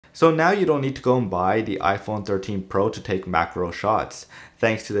So now you don't need to go and buy the iPhone 13 Pro to take macro shots,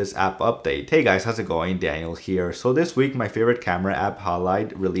 thanks to this app update. Hey guys, how's it going? Daniel here. So this week my favorite camera app,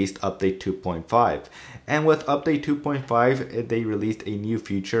 Halide, released update 2.5. And with update 2.5, they released a new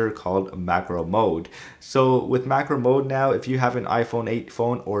feature called macro mode. So with macro mode now, if you have an iPhone 8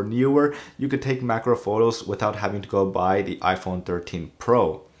 phone or newer, you could take macro photos without having to go buy the iPhone 13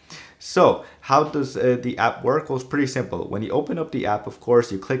 Pro. So how does the app work? Well, it's pretty simple. When you open up the app, of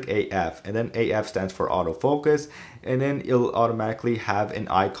course, you click AF, and then AF stands for autofocus, and then it'll automatically have an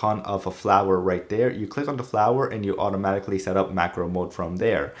icon of a flower right there. You click on the flower and you automatically set up macro mode from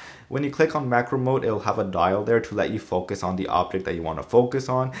there. When you click on macro mode, it'll have a dial there to let you focus on the object that you want to focus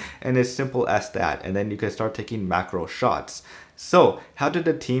on, and it's simple as that. And then you can start taking macro shots. So how did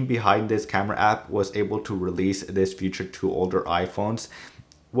the team behind this camera app was able to release this feature to older iPhones?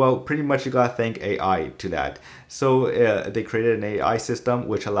 Well, pretty much you gotta thank AI to that. So they created an AI system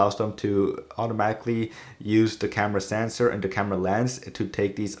which allows them to automatically use the camera sensor and the camera lens to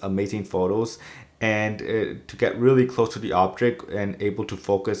take these amazing photos and to get really close to the object and able to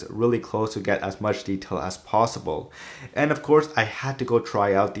focus really close to get as much detail as possible. And of course, I had to go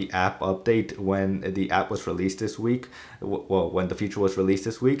try out the app update when the app was released this week. Well, when the feature was released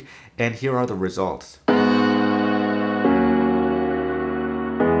this week, and here are the results.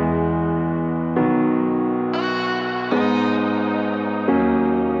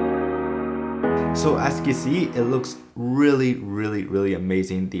 So as you can see, it looks really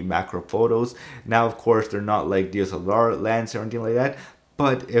amazing, the macro photos. Now, of course, they're not like DSLR lens or anything like that,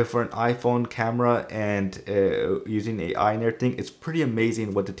 but if for an iPhone camera and using AI and everything, it's pretty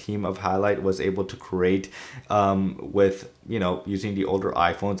amazing what the team of Halide was able to create with, you know, using the older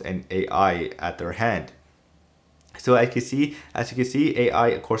iPhones and AI at their hand. So as you can see, AI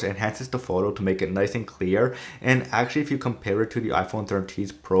of course enhances the photo to make it nice and clear. And actually, if you compare it to the iPhone 13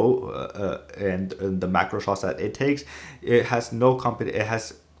 Pro and the macro shots that it takes, it has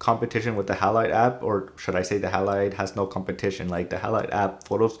competition with the Halide app, or should I say the Halide has no competition. Like the Halide app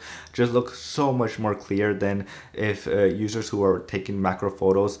photos just look so much more clear than if users who are taking macro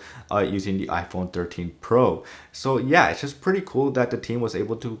photos using the iPhone 13 Pro. So yeah, it's just pretty cool that the team was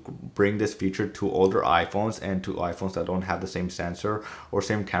able to bring this feature to older iPhones and to iPhones that don't have the same sensor or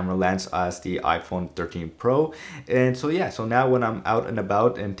same camera lens as the iPhone 13 Pro. And so yeah, so now when I'm out and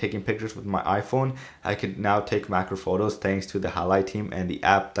about and taking pictures with my iPhone, I can now take macro photos thanks to the Halide team and the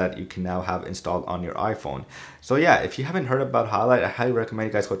app that you can now have installed on your iPhone. So yeah, if you haven't heard about Halide, I highly recommend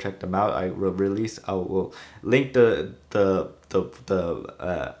you guys go check them out. I will link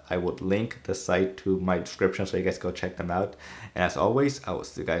I would link the site to my description so you guys go check them out. And as always, I will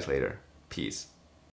see you guys later. Peace.